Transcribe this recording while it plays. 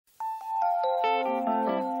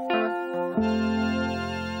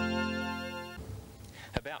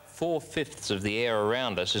about 4/5 of the air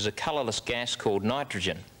around us is a colourless gas called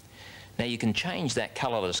nitrogen. Now you can change that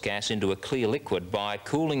colourless gas into a clear liquid by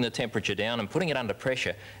cooling the temperature down and putting it under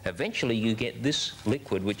pressure. Eventually you get this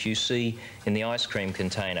liquid which you see in the ice cream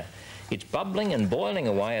container. It's bubbling and boiling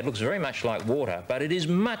away. It looks very much like water, but it is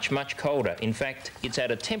much, much colder. In fact, it's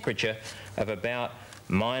at a temperature of about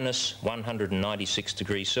 -196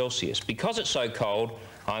 degrees Celsius. Because it's so cold,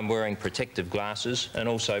 I'm wearing protective glasses and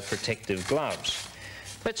also protective gloves.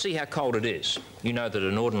 Let's see how cold it is. You know that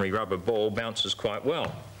an ordinary rubber ball bounces quite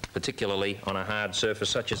well, particularly on a hard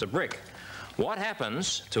surface such as a brick. What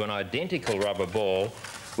happens to an identical rubber ball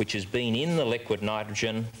which has been in the liquid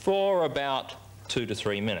nitrogen for about 2 to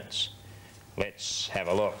 3 minutes? Let's have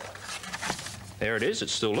a look. There it is. It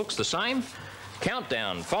still looks the same.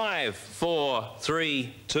 Countdown. 5, 4,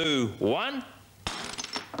 3, 2, 1.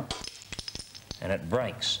 And it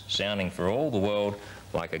breaks, sounding for all the world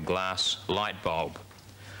like a glass light bulb.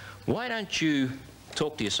 Why don't you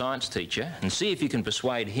talk to your science teacher and see if you can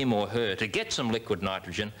persuade him or her to get some liquid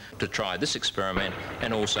nitrogen to try this experiment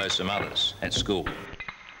and also some others at school.